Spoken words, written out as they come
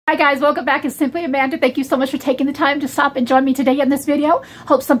Hi guys, welcome back. It's Simply Amanda. Thank you so much for taking the time to stop and join me today in this video.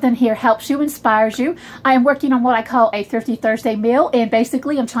 Hope something here helps you, inspires you. I am working on what I call a Thrifty Thursday meal, and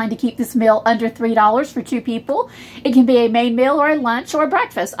basically I'm trying to keep this meal under $3 for 2 people. It can be a main meal or a lunch or a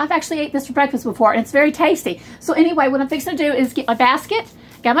breakfast. I've actually ate this for breakfast before and it's very tasty. So anyway, what I'm fixing to do is get my basket.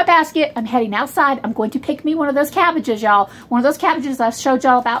 Got my basket. I'm heading outside. I'm going to pick me one of those cabbages, y'all. One of those cabbages I showed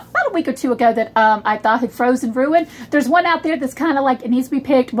y'all about a week or two ago that I thought had frozen ruined. There's one out there that's kind of like it needs to be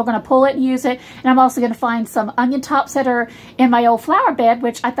picked. We're going to pull it and use it. And I'm also going to find some onion tops that are in my old flower bed,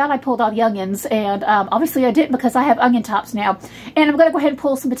 which I thought I pulled all the onions. And obviously I didn't because I have onion tops now. And I'm going to go ahead and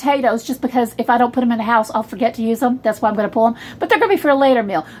pull some potatoes just because if I don't put them in the house, I'll forget to use them. That's why I'm going to pull them. But they're going to be for a later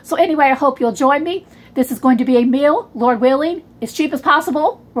meal. So anyway, I hope you'll join me. This is going to be a meal, Lord willing, as cheap as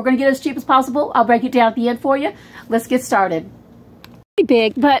possible. We're going to get it as cheap as possible. I'll break it down at the end for you. Let's get started.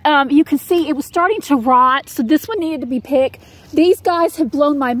 Big, but you can see it was starting to rot, so this one needed to be picked. These guys have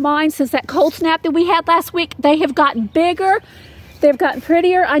blown my mind since that cold snap that we had last week. They have gotten bigger. They've gotten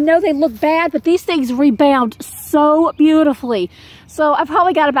prettier. I know they look bad, but these things rebound so beautifully. So I've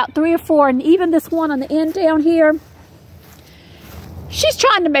probably got about 3 or 4, and even this one on the end down here, she's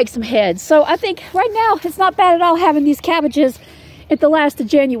trying to make some heads. So I think right now it's not bad at all having these cabbages at the last of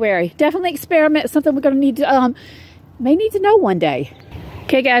January. Definitely experiment. Something we're going to need to, may need to know one day.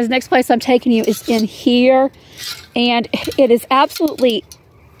 Okay guys, next place I'm taking you is in here. And it is absolutely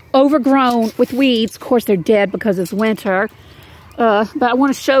overgrown with weeds. Of course they're dead because it's winter. But I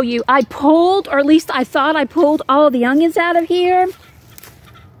want to show you, I pulled, or at least I thought I pulled all of the onions out of here.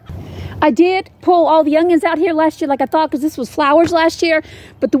 I did pull all the onions out here last year like I thought because this was flowers last year,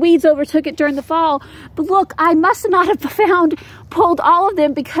 but the weeds overtook it during the fall. But look, I must not have pulled all of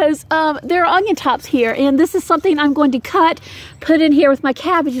them because there are onion tops here, and this is something I'm going to cut, put in here with my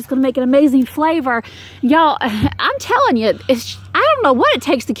cabbage. It's going to make an amazing flavor. Y'all, I'm telling you, I don't know what it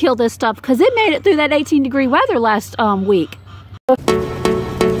takes to kill this stuff because it made it through that 18-degree weather last week.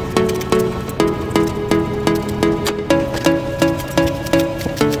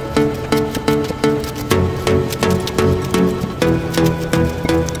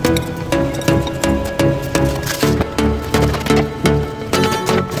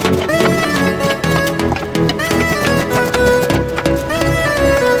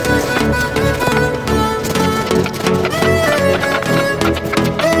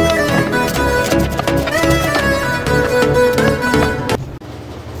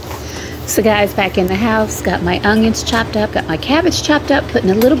 So guys, back in the house, got my onions chopped up, got my cabbage chopped up,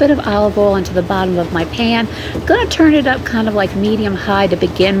 putting a little bit of olive oil into the bottom of my pan. Gonna turn it up kind of like medium high to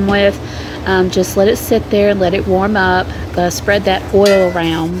begin with. Just let it sit there and let it warm up. Gonna spread that oil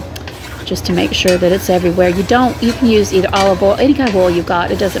around just to make sure that it's everywhere. You can use either olive oil, any kind of oil you've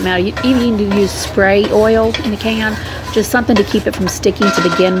got, it doesn't matter. You even need to use spray oil in a can, just something to keep it from sticking to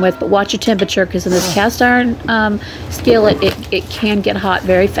begin with. But watch your temperature because in this cast iron skillet, it can get hot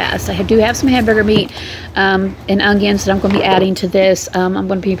very fast. I do have some hamburger meat and onions that I'm going to be adding to this. I'm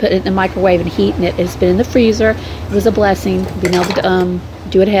going to be putting it in the microwave and heating it. It's been in the freezer. It was a blessing being able to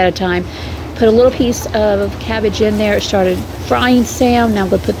do it ahead of time. Put a little piece of cabbage in there. It started frying sound. Now I'm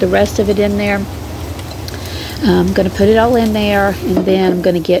going to put the rest of it in there. I'm going to put it all in there, and then I'm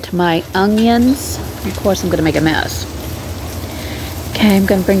going to get my onions. Of course, I'm going to make a mess. Okay, I'm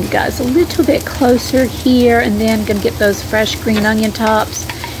going to bring you guys a little bit closer here, and then I'm going to get those fresh green onion tops.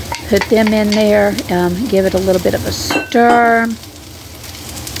 Put them in there. Give it a little bit of a stir.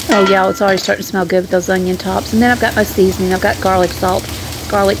 Oh, yeah, it's already starting to smell good with those onion tops. And then I've got my seasoning. I've got garlic salt,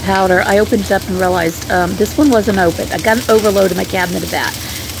 garlic powder. I opened it up and realized this one wasn't open. I got an overload in my cabinet of that.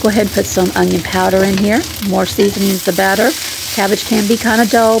 Go ahead and put some onion powder in here. More seasonings the better. Cabbage can be kind of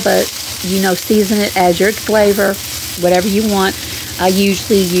dull, but season it, add your flavor, whatever you want. I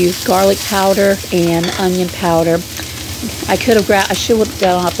usually use garlic powder and onion powder. I should have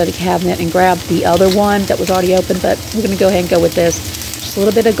gone off of the cabinet and grabbed the other one that was already open, but we're going to go ahead and go with this. Just a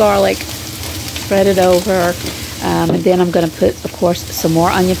little bit of garlic, spread it over. And then I'm going to put, of course, some more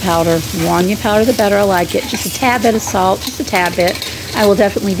onion powder. The more onion powder, the better I like it. Just a tad bit of salt, just a tad bit. I will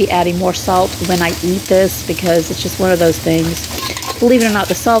definitely be adding more salt when I eat this because it's just one of those things. Believe it or not,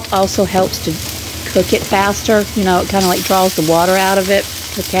 the salt also helps to cook it faster. It kind of like draws the water out of it.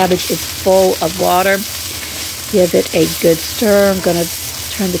 The cabbage is full of water. Give it a good stir. I'm going to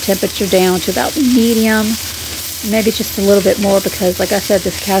turn the temperature down to about medium. Maybe just a little bit more because, like I said,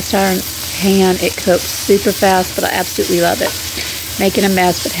 this cast iron pan, it cooks super fast, but I absolutely love it. Making a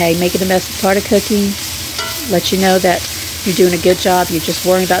mess, but hey, making a mess is part of cooking. Let you know that you're doing a good job. You're just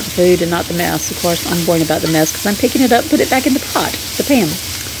worrying about the food and not the mess. Of course, I'm worrying about the mess because I'm picking it up, put it back in the pot, the pan.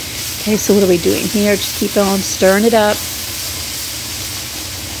 Okay, so what are we doing here? Just keep on stirring it up.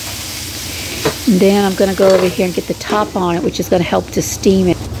 And then I'm going to go over here and get the top on it, which is going to help to steam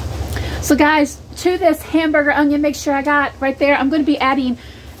it. So guys, to this hamburger onion mixture I got right there, I'm going to be adding,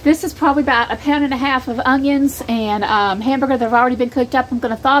 this is probably about 1.5 pounds of onions and hamburger that have already been cooked up. I'm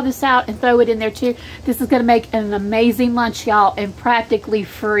going to thaw this out and throw it in there too. This is going to make an amazing lunch, y'all, and practically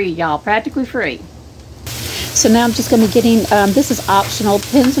free, y'all, practically free. So now I'm just going to be getting, this is optional,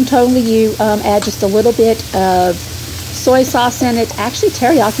 depends on totally you, add just a little bit of soy sauce in it. Actually,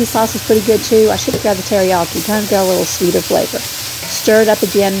 teriyaki sauce is pretty good too. I should have grabbed the teriyaki, kind of got a little sweeter flavor. Stir it up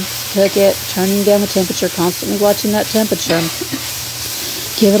again, cook it, turning down the temperature, constantly watching that temperature.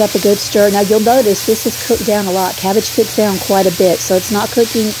 Give it up a good stir. Now you'll notice this is cooked down a lot. Cabbage cooks down quite a bit, so it's not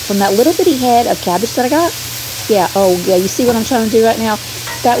cooking from that little bitty head of cabbage that I got. Yeah, oh yeah, you see what I'm trying to do right now?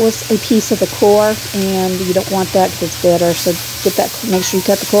 That was a piece of the core, and you don't want that because it's bitter, so get that, make sure you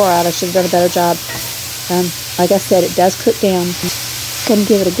cut the core out. I should have done a better job. Like I said, it does cook down. Gonna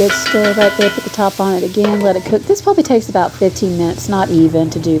give it a good stir right there, put the top on it again, let it cook. This probably takes about 15 minutes, not even,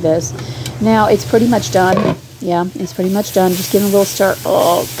 to do this. Now it's pretty much done. Yeah, it's pretty much done. Just giving a little stir.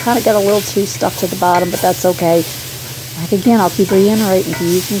 Oh, kind of got a little too stuck to the bottom, but that's okay. Like again, I'll keep reiterating, if you're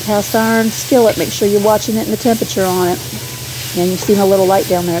using cast iron skillet, make sure you're watching it and the temperature on it. And you see my little light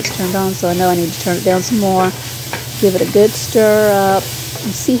down there, it's turned on, so I know I need to turn it down some more. Give it a good stir up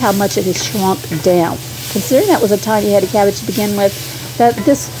and see how much it has shrunk down. Considering that was a tiny head of cabbage to begin with, that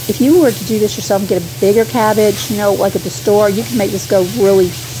this, if you were to do this yourself and get a bigger cabbage, you know, like at the store, you can make this go really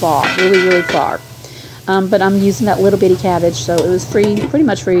far, really, really far. But I'm using that little bitty cabbage, so it was free, pretty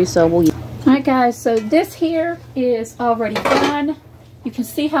much free, so we'll use it. Alright guys, so this here is already done. You can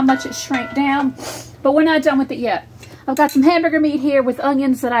see how much it shrank down, but we're not done with it yet. I've got some hamburger meat here with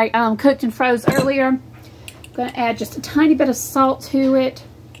onions that I cooked and froze earlier. I'm going to add just a tiny bit of salt to it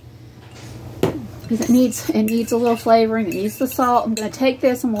because it needs a little flavoring. It needs the salt. I'm going to take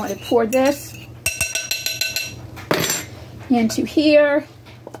this and I'm going to pour this into here.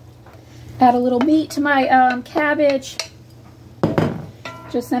 Add a little meat to my cabbage.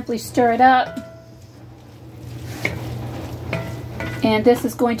 Just simply stir it up. And this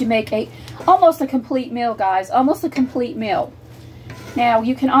is going to make almost a complete meal, guys. Almost a complete meal. Now,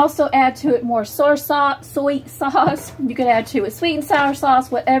 you can also add to it more soy sauce. You could add to it sweet and sour sauce,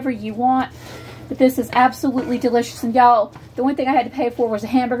 whatever you want. But this is absolutely delicious. And y'all, the one thing I had to pay for was a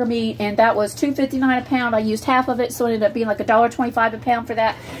hamburger meat, and that was $2.59 a pound. I used half of it, so it ended up being like $1.25 a pound for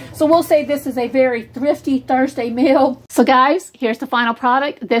that. So we'll say this is a very thrifty Thursday meal. So guys, here's the final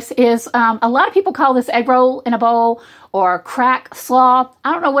product. This is, a lot of people call this egg roll in a bowl or crack slaw.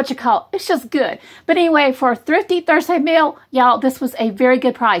 I don't know what you call it. It's just good. But anyway, for a thrifty Thursday meal, y'all, this was a very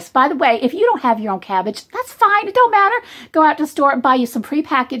good price. By the way, if you don't have your own cabbage, that's fine. It don't matter. Go out to the store and buy you some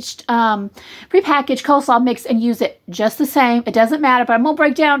prepackaged coleslaw mix and use it just the same. It doesn't matter, but I'm going to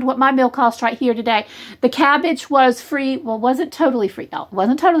break down what my meal cost right here today. The cabbage was free. Well, it wasn't totally free. No, it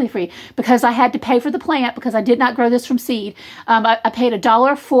wasn't totally free because I had to pay for the plant because I did not grow this from seed. I paid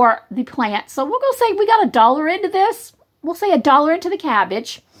 $1 for the plant. So we're going to say we got $1 into this. We'll say $1 into the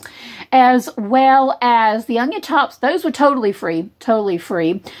cabbage, as well as the onion tops. Those were totally free, totally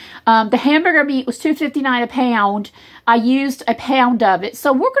free. The hamburger meat was $2.59 a pound. I used a pound of it.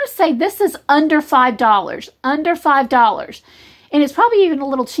 So we're going to say this is under $5, under $5. And it's probably even a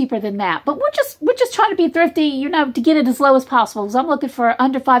little cheaper than that. But we're just trying to be thrifty, you know, to get it as low as possible. Because I'm looking for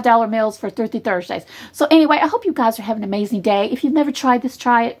under $5 meals for Thrifty Thursdays. So anyway, I hope you guys are having an amazing day. If you've never tried this,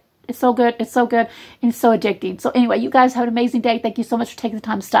 try it. It's so good. It's so good. And it's so addicting. So anyway, you guys have an amazing day. Thank you so much for taking the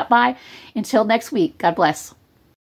time to stop by. Until next week, God bless.